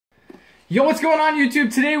Yo, what's going on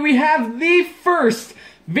YouTube? Today we have the first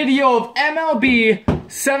video of MLB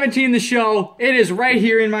 17 The Show. It is right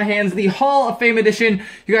here in my hands, the Hall of Fame edition.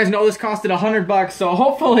 You guys know this costed $100, so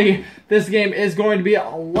hopefully this game is going to be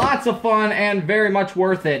lots of fun and very much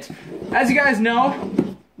worth it. As you guys know,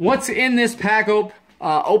 what's in this pack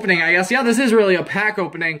opening, I guess. Yeah, this is really a pack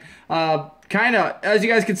opening. Kinda, as you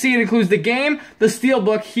guys can see, it includes the game, the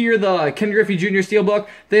steelbook here, the Ken Griffey Jr. steelbook,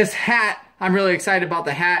 this hat. I'm really excited about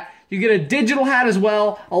the hat. You get a digital hat as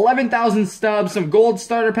well, 11,000 stubs, some gold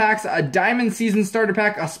starter packs, a diamond season starter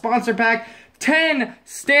pack, a sponsor pack, 10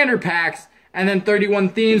 standard packs, and then 31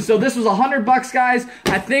 themes. So this was $100, guys.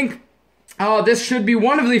 I think this should be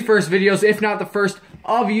one of the first videos, if not the first,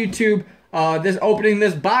 of YouTube. Opening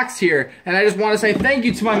this box here. And I just want to say thank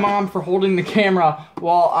you to my mom for holding the camera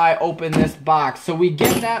while I open this box. So we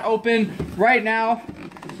get that open right now.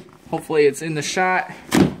 Hopefully it's in the shot.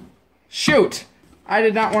 Shoot! I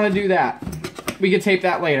did not want to do that. We can tape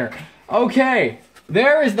that later. Okay,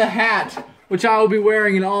 there is the hat, which I will be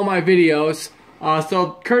wearing in all my videos.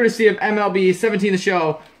 So courtesy of MLB 17 The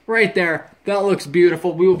Show, right there. That looks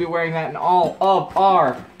beautiful. We will be wearing that in all of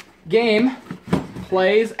our game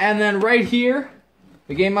plays. And then right here,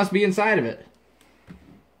 the game must be inside of it.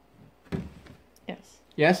 Yes.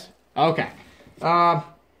 Yes? Okay. Now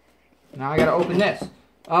I gotta open this.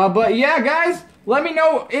 But yeah, guys, let me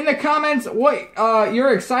know in the comments what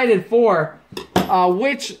you're excited for.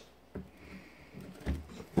 Alright,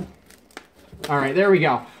 there we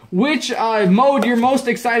go. Which mode you're most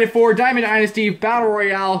excited for. Diamond Dynasty, Battle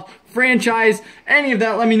Royale, Franchise, any of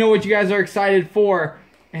that. Let me know what you guys are excited for.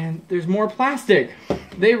 And there's more plastic.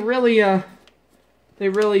 They really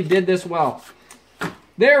did this well.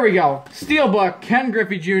 There we go. Steelbook, Ken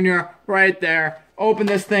Griffey Jr. right there. Open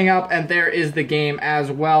this thing up, and there is the game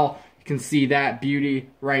as well. You can see that beauty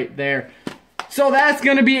right there. So that's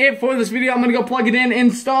going to be it for this video. I'm going to go plug it in,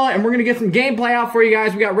 install it, and we're going to get some gameplay out for you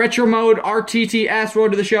guys. We got Retro Mode, RTTS,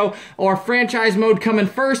 Road to the Show, or Franchise Mode coming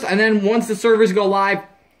first, and then once the servers go live,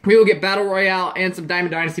 we will get Battle Royale and some Diamond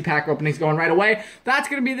Dynasty pack openings going right away. That's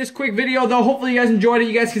going to be this quick video, though. Hopefully you guys enjoyed it.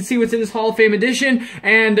 You guys can see what's in this Hall of Fame edition.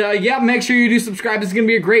 And, yeah, make sure you do subscribe. This is going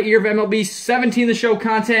to be a great year of MLB 17 The Show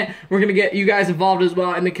content. We're going to get you guys involved as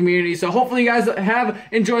well in the community. So hopefully you guys have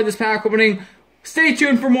enjoyed this pack opening. Stay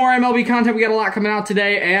tuned for more MLB content. We got a lot coming out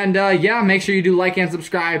today. And, yeah, make sure you do like and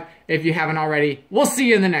subscribe if you haven't already. We'll see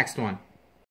you in the next one.